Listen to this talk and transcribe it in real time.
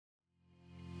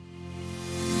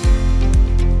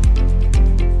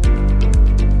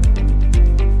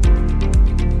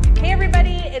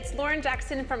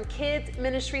Kristen from Kids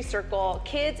Ministry Circle.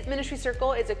 Kids Ministry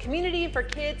Circle is a community for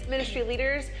kids ministry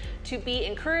leaders to be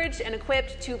encouraged and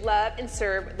equipped to love and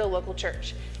serve the local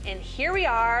church. And here we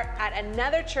are at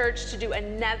another church to do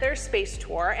another space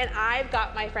tour. And I've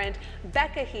got my friend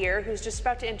Becca here, who's just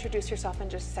about to introduce herself in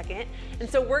just a second. And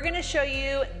so we're going to show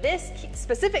you this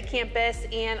specific campus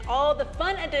and all the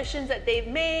fun additions that they've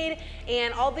made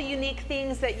and all the unique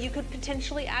things that you could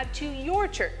potentially add to your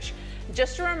church.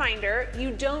 Just a reminder,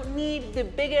 you don't need the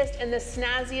biggest and the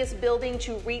snazziest building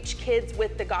to reach kids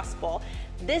with the gospel.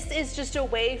 This is just a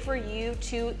way for you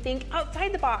to think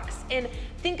outside the box and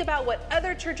think about what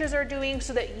other churches are doing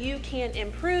so that you can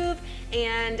improve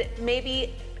and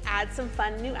maybe add some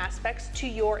fun new aspects to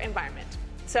your environment.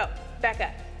 So,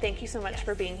 Becca, thank you so much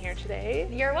for being here today.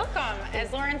 You're welcome.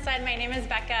 As Lauren said, my name is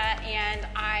Becca, and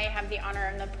I have the honor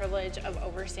and the privilege of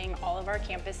overseeing all of our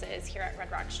campuses here at Red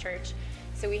Rocks Church.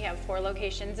 So we have 4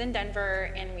 locations in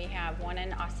Denver, and we have 1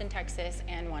 in Austin, Texas,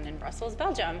 and 1 in Brussels,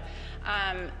 Belgium.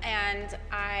 And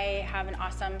I have an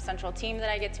awesome central team that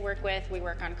I get to work with. We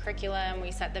work on curriculum,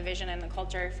 we set the vision and the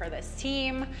culture for this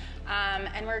team,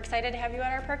 and we're excited to have you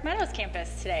at our Park Meadows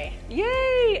campus today.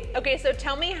 Yay! Okay, so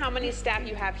tell me how many staff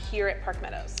you have here at Park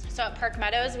Meadows. So at Park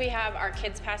Meadows, we have our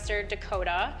kids pastor,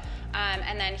 Dakota,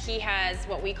 and then he has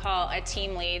what we call a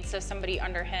team lead, so somebody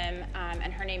under him,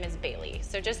 and her name is Bailey.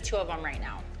 So just 2 of them right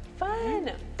now.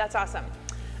 Fun. That's awesome.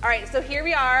 All right, so here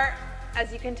we are.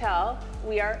 As you can tell,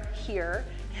 we are here.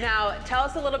 Now, tell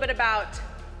us a little bit about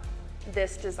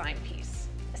this design piece.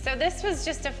 So this was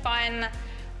just a fun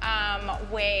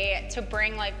way to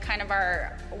bring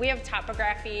we have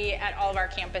topography at all of our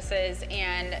campuses,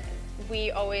 and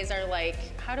we always are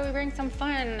like, how do we bring some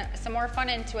more fun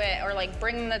into it, or like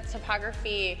bring the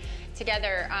topography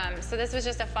together. So this was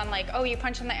just a fun, oh, you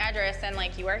punch in the address and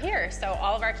you are here. So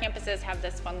all of our campuses have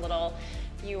this fun little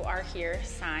 "you are here"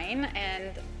 sign,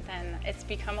 and then it's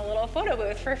become a little photo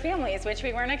booth for families, which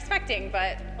we weren't expecting,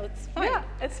 but it's fun. Yeah,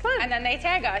 it's fun. And then they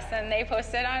tag us and they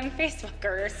post it on Facebook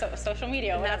or social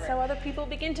media, and whatever. that's how other people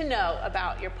begin to know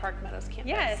about your Park Meadows campus.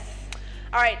 Yes.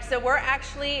 All right, so we're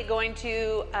actually going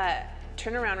to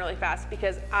turn around really fast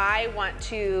because I want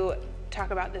to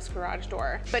talk about this garage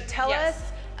door. But tell us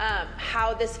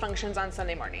how this functions on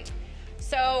Sunday morning.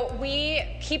 So we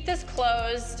keep this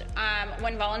closed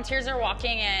when volunteers are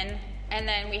walking in, and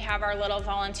then we have our little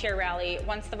volunteer rally.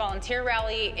 Once the volunteer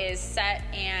rally is set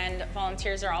and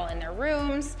volunteers are all in their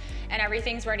rooms and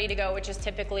everything's ready to go, which is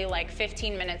typically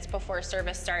 15 minutes before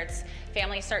service starts,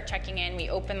 families start checking in, we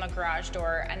open the garage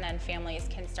door, and then families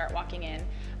can start walking in.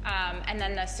 And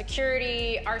then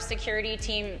our security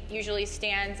team usually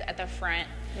stands at the front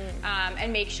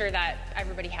and make sure that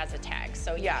everybody has a tag.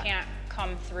 So you can't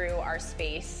come through our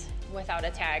space without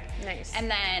a tag. Nice.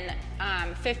 And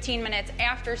then 15 minutes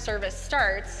after service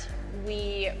starts,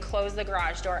 we close the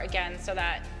garage door again so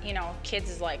that, kids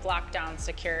is locked down,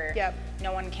 secure. Yep.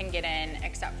 No one can get in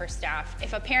except for staff.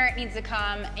 If a parent needs to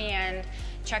come and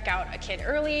check out a kid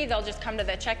early, they'll just come to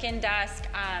the check-in desk.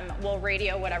 We'll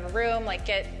radio whatever room,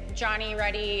 get Johnny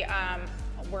ready.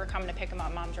 We're coming to pick him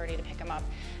up, mom's ready to pick him up.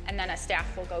 And then a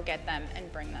staff will go get them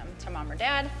and bring them to mom or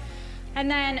dad. And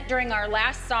then during our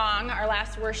last song, our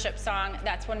last worship song,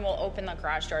 that's when we'll open the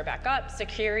garage door back up.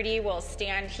 Security will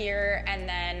stand here, and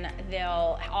then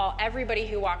everybody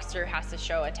who walks through has to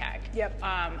show a tag. Yep.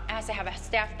 Has to have a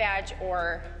staff badge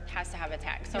or has to have a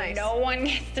tag. So Nice. No one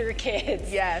gets through kids.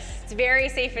 Yes. It's very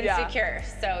safe and secure.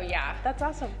 So yeah. That's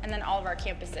awesome. And then all of our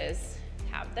campuses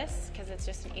have this because it's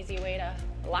just an easy way to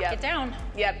lock it down.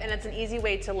 Yep, and it's an easy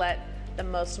way to let the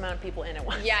most amount of people in at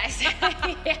once. Yes.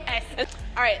 Yes.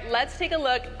 All right, let's take a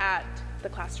look at the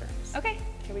classrooms. Okay.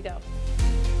 Here we go.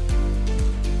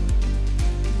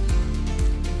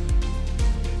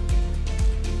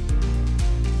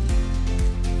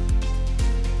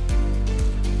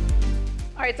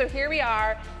 All right, so here we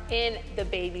are in the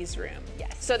baby's room.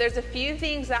 Yes. So there's a few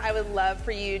things that I would love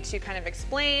for you to kind of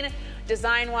explain,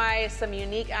 design-wise, some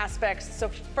unique aspects. So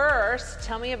first,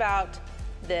 tell me about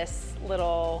this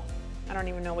little, I don't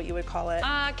even know what you would call it.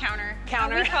 Counter.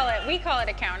 Counter. We call it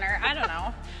a counter. I don't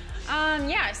know.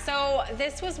 Yeah, so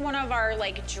this was one of our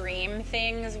dream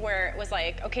things where it was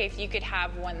okay, if you could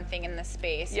have one thing in the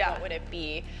space, what would it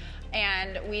be?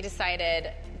 And we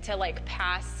decided to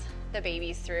pass the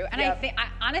babies through. And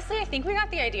honestly, I think we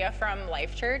got the idea from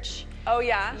Life Church. Oh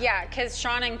yeah? Yeah, because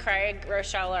Sean and Craig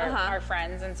Rochelle are our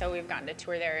friends, and so we've gotten to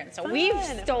tour there, and so we've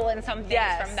stolen some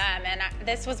things from them. And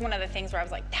this was one of the things where I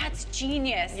was like, that's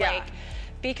genius. Yeah.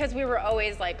 Because we were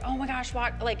always oh my gosh,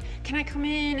 can I come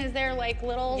in? Is there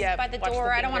littles by the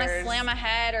door? I don't want to slam a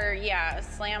head or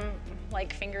slam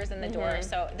fingers in the door.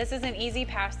 So this is an easy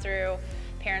pass through.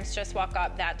 Parents just walk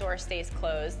up, that door stays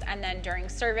closed. And then during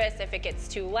service, if it gets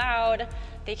too loud,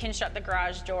 they can shut the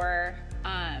garage door,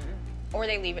 or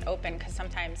they leave it open, because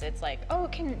sometimes it's like, oh,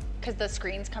 because the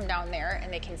screens come down there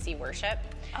and they can see worship.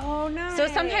 Oh, nice. So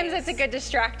sometimes it's a good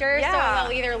distractor. Yeah. So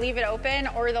they'll either leave it open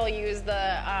or they'll use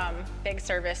the big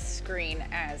service screen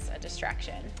as a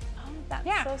distraction. Oh,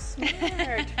 that's so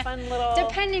smart. Fun little.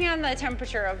 Depending on the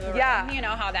temperature of the room, you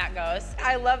know how that goes.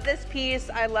 I love this piece.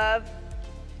 I love,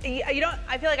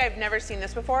 I feel like I've never seen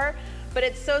this before, but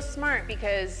it's so smart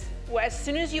because as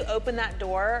soon as you open that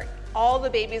door, all the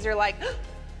babies are like,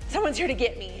 someone's here to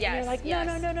get me. Yes, and you're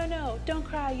like, no, don't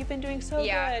cry. You've been doing so good.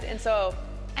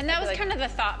 And that was kind of the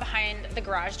thought behind the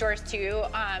garage doors too,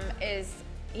 is,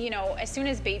 as soon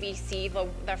as babies see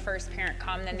the first parent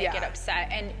come, then they get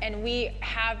upset. And we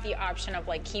have the option of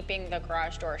like keeping the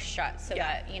garage door shut so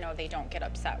that, they don't get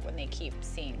upset when they keep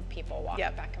seeing people walk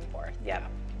back and forth. Yep.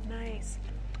 Nice.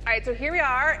 All right, so here we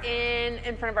are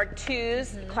in front of our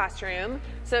twos classroom.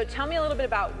 So tell me a little bit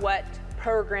about what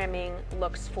programming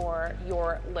looks for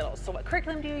your littles. So what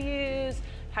curriculum do you use?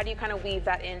 How do you kind of weave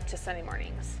that into Sunday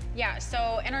mornings? Yeah,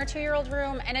 so in our 2-year-old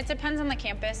room, and it depends on the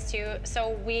campus too,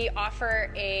 so we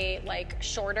offer a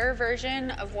shorter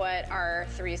version of what our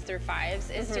 3s through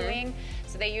 5s is doing.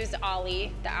 So they use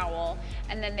Ollie, the owl,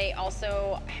 and then they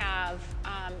also have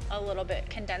a little bit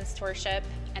condensed worship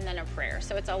and then a prayer.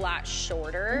 So it's a lot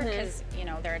shorter because,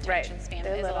 their attention span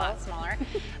is a lot smaller.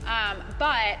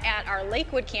 But at our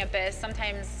Lakewood campus,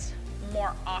 sometimes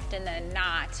more often than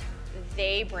not,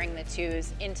 they bring the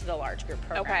 2s into the large group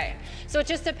program. Okay. So it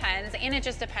just depends, and it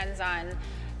just depends on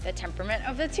the temperament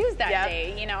of the 2s that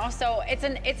day, So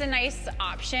it's a nice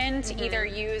option to either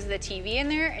use the TV in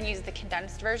there and use the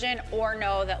condensed version, or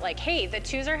know that hey, the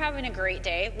 2s are having a great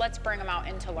day. Let's bring them out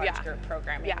into large group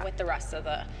programming with the rest of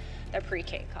the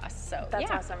pre-K class. So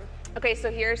that's awesome. Okay,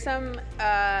 so here's some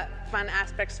fun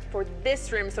aspects for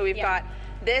this room. So we've got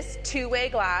this 2-way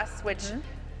glass, which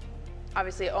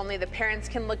obviously only the parents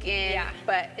can look in,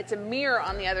 but it's a mirror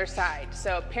on the other side.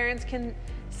 So parents can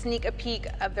sneak a peek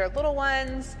of their little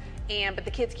ones, but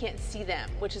the kids can't see them,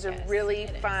 which is a really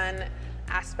fun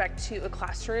aspect to a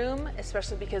classroom,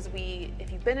 especially because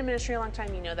if you've been in ministry a long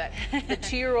time, you know that the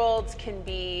 2-year-olds can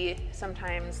be,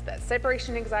 sometimes that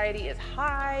separation anxiety is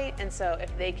high, and so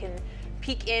if they can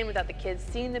peek in without the kids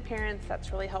seeing the parents,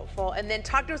 that's really helpful. And then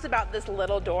talk to us about this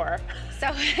little door. So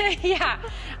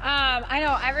I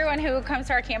know everyone who comes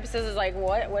to our campuses is like,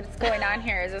 what's going on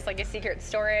here? Is this like a secret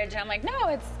storage? And I'm like,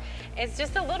 no, it's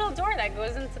just a little door that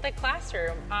goes into the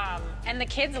classroom. And the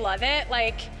kids love it.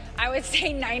 I would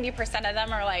say 90% of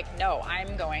them are like, no,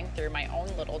 I'm going through my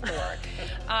own little door.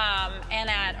 And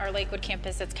at our Lakewood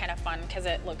campus, it's kind of fun because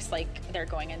it looks like they're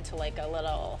going into a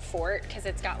little fort, because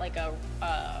it's got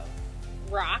a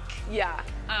rock.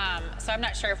 So I'm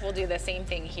not sure if we'll do the same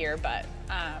thing here, but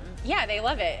they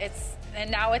love it. And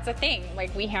now it's a thing.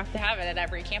 We have to have it at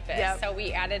every campus. So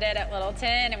we added it at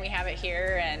Littleton, and we have it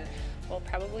here, and we'll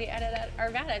probably add it at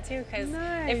Arvada too, because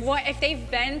if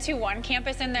they've been to one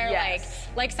campus and they're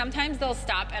like sometimes they'll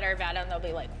stop at Arvada and they'll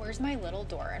be like, where's my little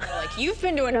door? And we're like, you've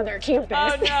been to another campus.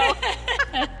 Oh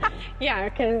no.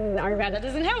 Because Arvada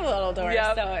doesn't have a little door.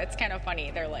 So it's kind of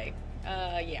funny. They're like,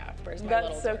 where's my little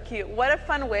door? That's so cute. What a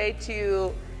fun way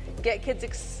to get kids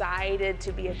excited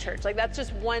to be at church. That's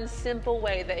just one simple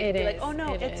way that you'd be like, oh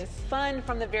no, it's fun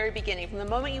from the very beginning. From the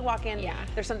moment you walk in,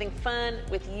 there's something fun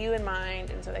with you in mind.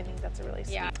 And so I think that's a really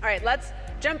sweet. All right, let's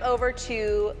jump over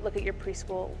to look at your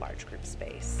preschool large group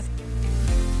space.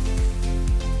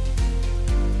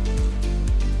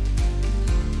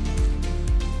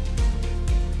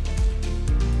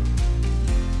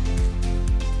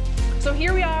 So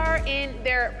here we are in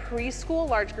their preschool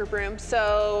large group room.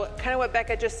 So kind of what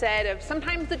Becca just said, of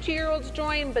sometimes the 2-year-olds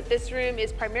join, but this room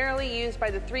is primarily used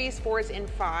by the 3s, 4s, and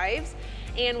 5s.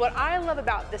 And what I love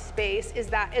about this space is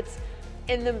that it's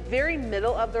in the very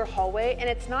middle of their hallway, and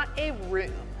it's not a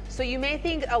room. So you may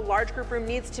think a large group room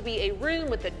needs to be a room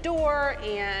with a door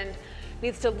and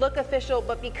needs to look official,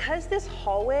 but because this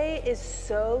hallway is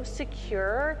so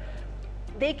secure,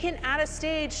 they can add a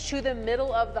stage to the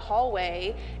middle of the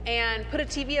hallway and put a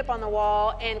TV up on the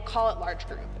wall and call it large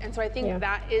group. And so I think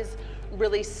that is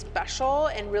really special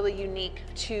and really unique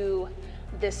to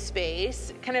this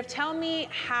space. Kind of tell me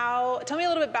a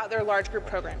little bit about their large group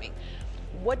programming.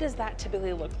 What does that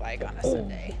typically look like on a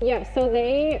Sunday? So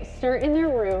they start in their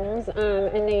rooms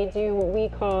and they do what we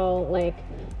call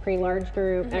pre-large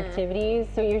group activities.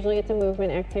 So usually it's a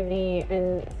movement activity,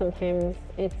 and sometimes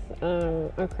it's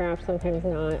a craft, sometimes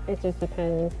not. It just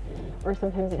depends or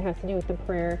sometimes it has to do with the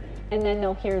prayer. And then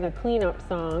they'll hear the cleanup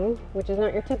song, which is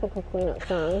not your typical cleanup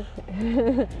song,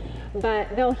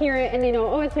 but they'll hear it and they know,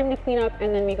 oh, it's time to clean up.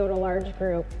 And then we go to large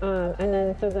group. And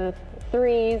then so the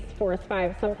 3s, 4s,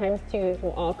 5s, sometimes 2s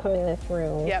will all come in this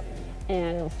room. Yep.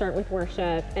 And we'll start with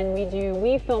worship, and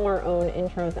we film our own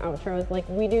intros, outros. Like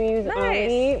we do use Nice.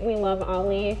 Ollie, we love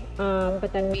Ollie,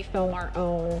 but then we film our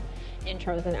own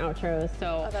intros and outros.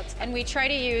 So, And we try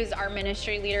to use our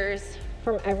ministry leaders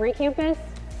from every campus,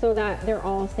 so that they're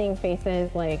all seeing faces,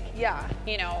 like, Yeah.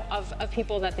 you know, of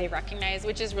people that they recognize,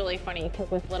 which is really funny because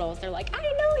with littles, they're like, I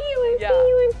know you, I've Yeah. seen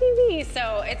you on TV.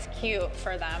 So it's cute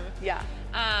for them. Yeah.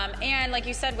 And like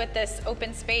you said, with this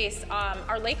open space,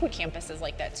 our Lakewood campus is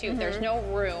like that too. There's no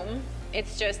room.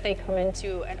 It's just they come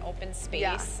into an open space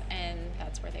Yeah. and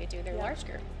that's where they do their large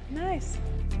group. Nice.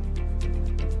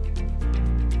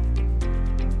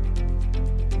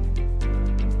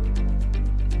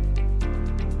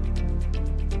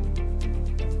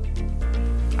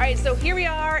 All right, so here we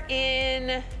are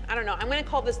in, I don't know, I'm gonna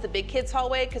call this the big kids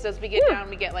hallway because as we get down,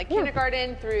 we get like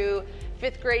kindergarten through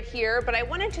 5th grade here, but I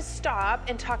wanted to stop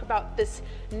and talk about this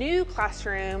new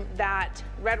classroom that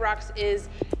Red Rocks is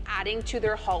adding to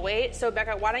their hallway. So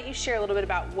Becca, why don't you share a little bit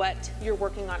about what you're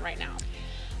working on right now?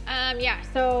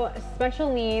 So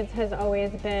special needs has always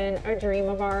been a dream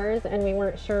of ours, and we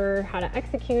weren't sure how to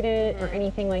execute it or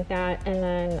anything like that. And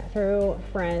then through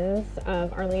friends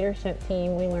of our leadership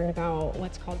team, we learned about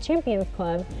what's called Champions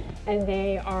Club, and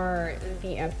they are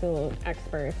the absolute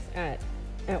experts at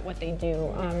what they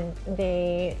do.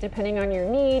 They, depending on your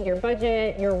need, your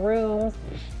budget, your rooms,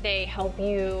 they help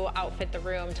you outfit the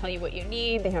room, tell you what you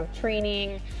need. They have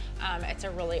training. It's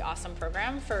a really awesome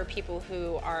program for people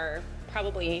who are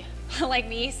probably like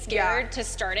me, scared to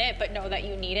start it, but know that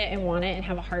you need it and want it and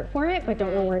have a heart for it, but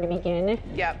don't know where to begin.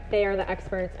 Yep. They are the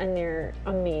experts and they're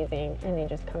amazing, and they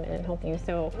just come in and help you.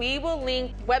 So we will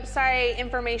link website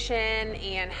information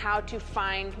and how to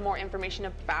find more information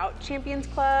about Champions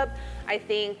Club. I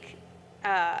think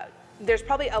there's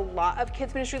probably a lot of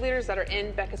kids ministry leaders that are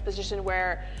in Becca's position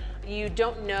where you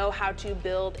don't know how to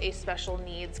build a special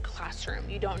needs classroom.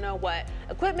 You don't know what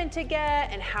equipment to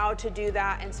get and how to do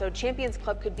that. And so Champions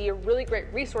Club could be a really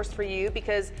great resource for you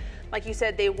because, like you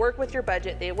said, they work with your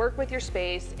budget, they work with your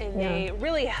space, and they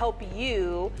really help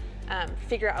you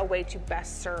figure out a way to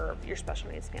best serve your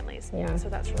special needs families. Yeah. So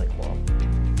that's really cool.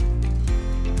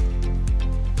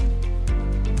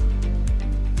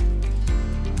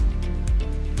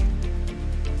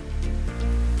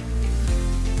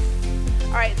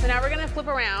 All right, so now we're gonna flip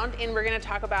around and we're gonna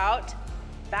talk about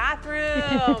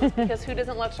bathrooms because who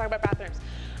doesn't love to talk about bathrooms?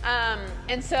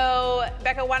 And so,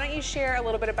 Becca, why don't you share a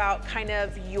little bit about kind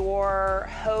of your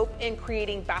hope in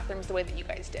creating bathrooms the way that you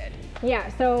guys did? yeah,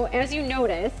 so as you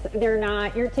notice, they're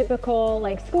not your typical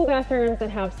like school bathrooms that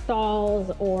have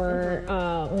stalls or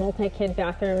multi-kid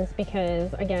bathrooms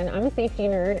because, again, I'm a safety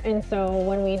nerd, and so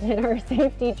when we did our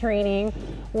safety training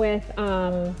with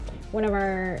one of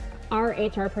our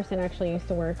HR person actually used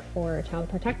to work for Child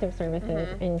Protective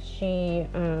Services, and she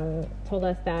told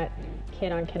us that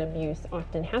kid-on-kid abuse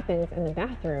often happens in the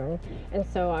bathroom. And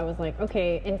so I was like,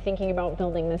 okay, in thinking about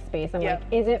building this space, I'm like,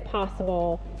 is it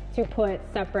possible to put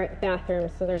separate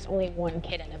bathrooms so there's only one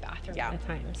kid in a bathroom at a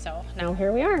time? So now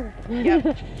here we are.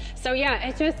 So yeah,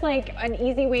 it's just like an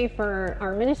easy way for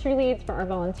our ministry leads, for our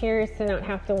volunteers to not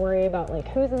have to worry about like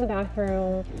who's in the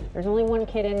bathroom. There's only one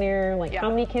kid in there. Like how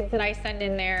many kids did I send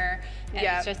in there? And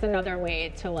it's just another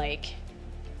way to like,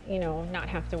 you know, not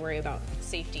have to worry about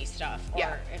safety stuff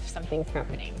or if something's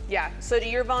happening. Yeah, so do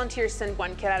your volunteers send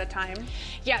one kid at a time?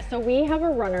 Yeah, so we have a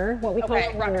runner, what we call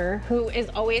a runner, who is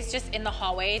always just in the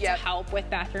hallway to help with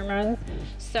bathroom runs.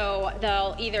 So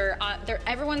they'll either,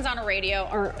 everyone's on a radio.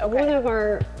 Or one of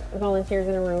our volunteers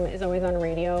in a room is always on a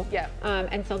radio.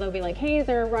 And so they'll be like, hey, is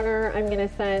there a runner? I'm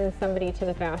gonna send somebody to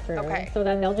the bathroom. So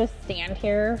then they'll just stand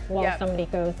here while somebody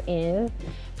goes in.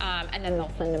 And then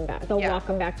they'll send them back. They'll walk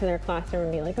them back to their classroom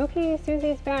and be like, okay,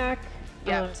 Susie's back.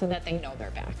 So that they know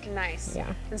they're back. Nice.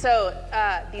 Yeah. And so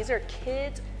these are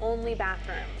kids-only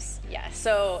bathrooms. Yes.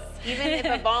 So even if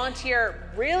a volunteer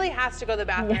really has to go to the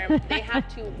bathroom, they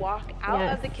have to walk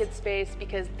out of the kids' space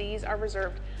because these are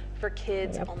reserved for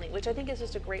kids only, which I think is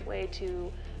just a great way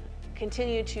to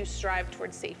continue to strive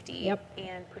towards safety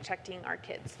and protecting our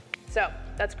kids. So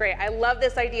that's great. I love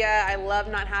this idea. I love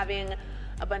not having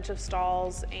a bunch of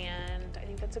stalls, and I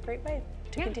think that's a great way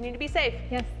to continue to be safe.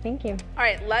 Yes, thank you. All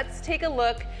right, let's take a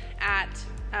look at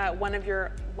one of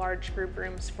your large group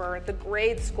rooms for the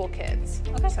grade school kids.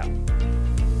 Okay. So.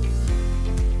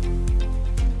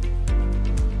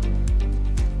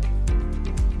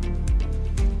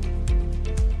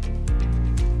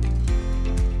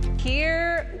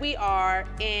 we are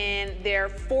in their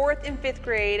 4th and 5th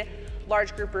grade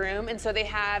large group room. And so they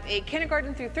have a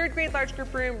kindergarten through 3rd grade large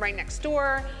group room right next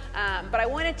door. But I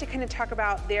wanted to kind of talk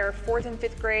about their 4th and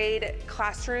 5th grade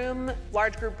classroom,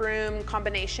 large group room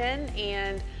combination,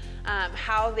 and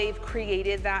how they've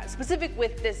created that specific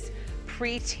with this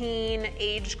preteen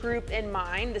age group in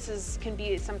mind. This can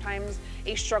be sometimes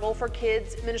a struggle for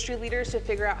kids ministry leaders to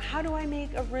figure out, how do I make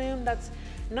a room that's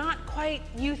not quite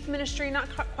youth ministry, not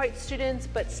quite students,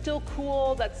 but still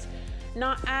cool, that's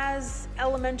not as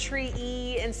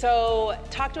elementary-y. And so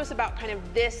talk to us about kind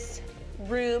of this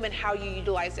room and how you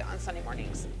utilize it on Sunday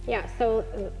mornings. Yeah, so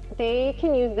they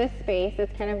can use this space.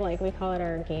 It's kind of like, we call it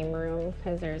our game room,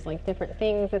 because there's like different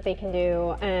things that they can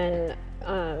do. And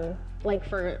like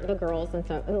for the girls and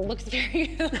stuff, it looks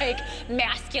very like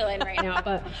masculine right now,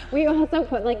 but we also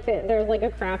put like there's like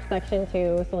a craft section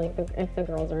too, so like if the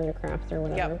girls are into crafts or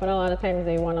whatever. Yep. But a lot of times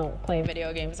they want to play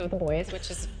video games with the boys,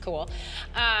 which is cool.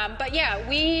 But yeah,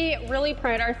 we really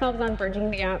pride ourselves on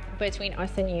bridging the gap between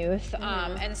us and youth.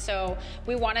 And so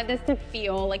we wanted this to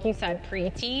feel, like you said,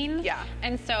 preteen. Yeah.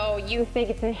 And so youth, they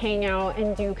get to hang out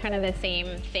and do kind of the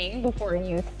same thing before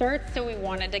youth starts. So we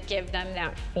wanted to give them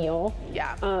that feel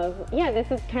of, yeah,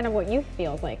 this is kind of what youth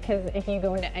feels like. Because if you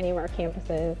go into any of our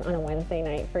campuses on a Wednesday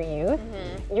night for youth,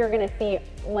 you're going to see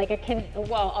like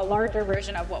a larger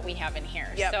version of what we have in here.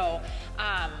 Yep. So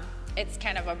it's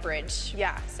kind of a bridge.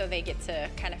 Yeah. So they get to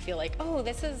kind of feel like, oh,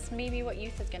 this is maybe what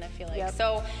youth is going to feel like. Yep.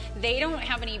 So they don't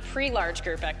have any pre-large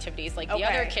group activities like the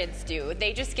other kids do.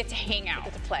 They just get to hang out.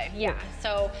 Get to play. Yeah.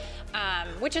 So,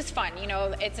 which is fun. You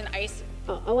know, it's an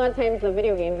a lot of times the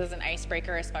video games is an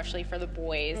icebreaker, especially for the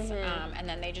boys. And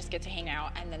then they just get to hang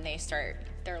out, and then they start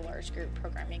their large group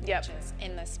programming, which is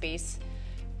in the space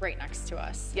right next to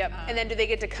us. Yep. And then do they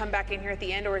get to come back in here at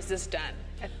the end, or is this done?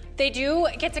 They do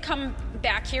get to come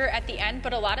back here at the end,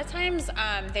 but a lot of times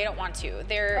they don't want to.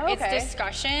 It's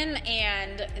discussion,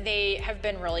 and they have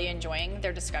been really enjoying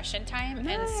their discussion time.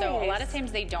 Nice. And so a lot of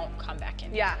times they don't come back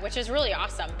in, Yeah. which is really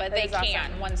awesome. But That they is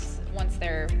can awesome. once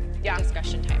their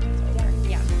discussion time is over.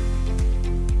 Yeah.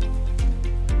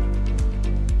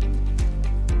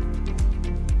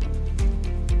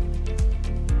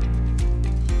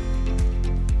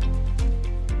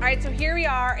 All right, so here we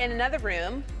are in another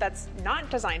room that's not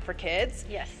designed for kids.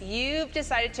 Yes. You've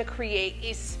decided to create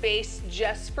a space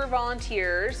just for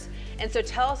volunteers. And so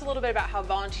tell us a little bit about how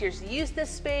volunteers use this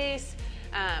space,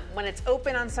 when it's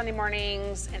open on Sunday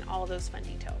mornings, and all of those fun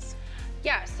details.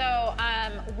 Yeah, so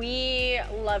we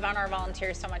love on our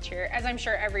volunteers so much here, as I'm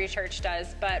sure every church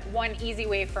does, but one easy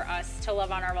way for us to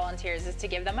love on our volunteers is to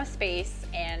give them a space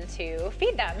and to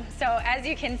feed them. So as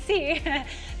you can see,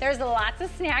 there's lots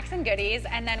of snacks and goodies,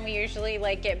 and then we usually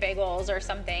like get bagels or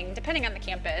something, depending on the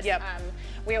campus. Yep.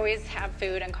 We always have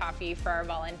food and coffee for our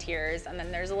volunteers, and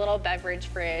then there's a little beverage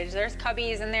fridge. There's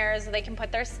cubbies in there so they can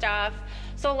put their stuff.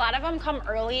 So a lot of them come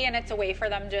early, and it's a way for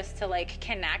them just to like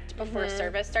connect before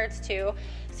service starts too.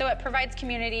 So it provides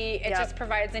community. It just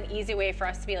provides an easy way for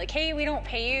us to be like, hey, we don't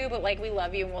pay you, but like we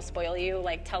love you and we'll spoil you.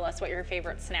 Like tell us what your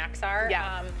favorite snacks are.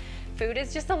 Yeah. Food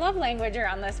is just a love language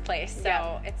around this place.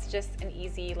 So it's just an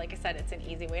easy, like I said, it's an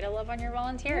easy way to love on your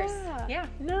volunteers. Yeah.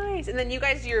 Nice. And then you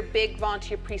guys do your big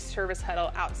volunteer pre-service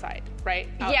huddle outside, right?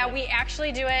 We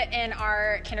actually do it in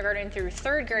our kindergarten through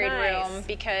 3rd grade room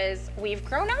because we've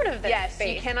grown out of this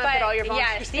space. You cannot get all your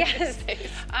volunteers in this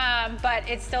space. But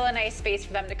it's still a nice space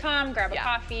for them to come, grab a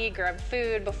coffee, grab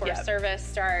food before service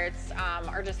starts,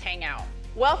 or just hang out.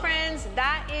 Well, friends,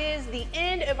 that is the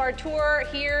end of our tour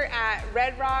here at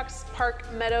Red Rocks Park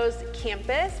Meadows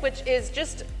campus, which is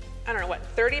just, I don't know,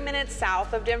 30 minutes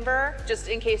south of Denver, just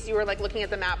in case you were like looking at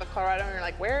the map of Colorado and you're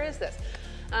like, where is this?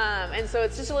 And so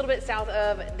it's just a little bit south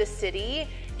of the city.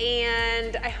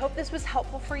 And I hope this was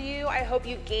helpful for you. I hope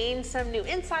you gained some new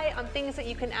insight on things that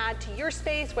you can add to your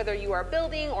space, whether you are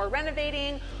building or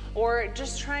renovating, or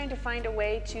just trying to find a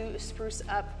way to spruce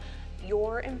up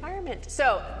your environment.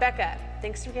 So Becca,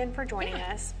 thanks again for joining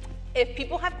us. If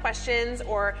people have questions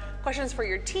or questions for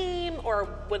your team, or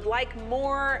would like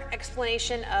more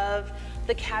explanation of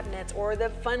the cabinets or the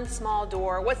fun small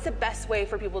door, what's the best way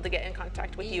for people to get in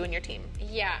contact with you and your team?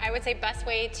 Yeah, I would say best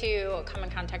way to come in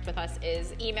contact with us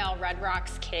is email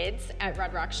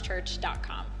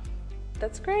redrockskids@redrockschurch.com.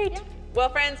 That's great. Well,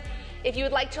 friends, if you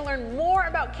would like to learn more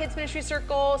about Kids Ministry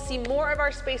Circle, see more of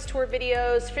our space tour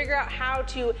videos, figure out how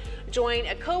to join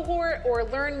a cohort, or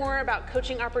learn more about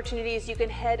coaching opportunities, you can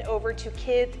head over to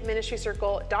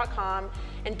kidsministrycircle.com.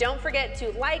 And don't forget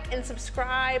to like and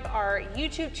subscribe our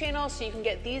YouTube channel so you can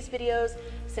get these videos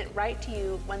sent right to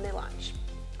you when they launch.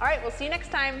 All right, we'll see you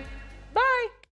next time. Bye.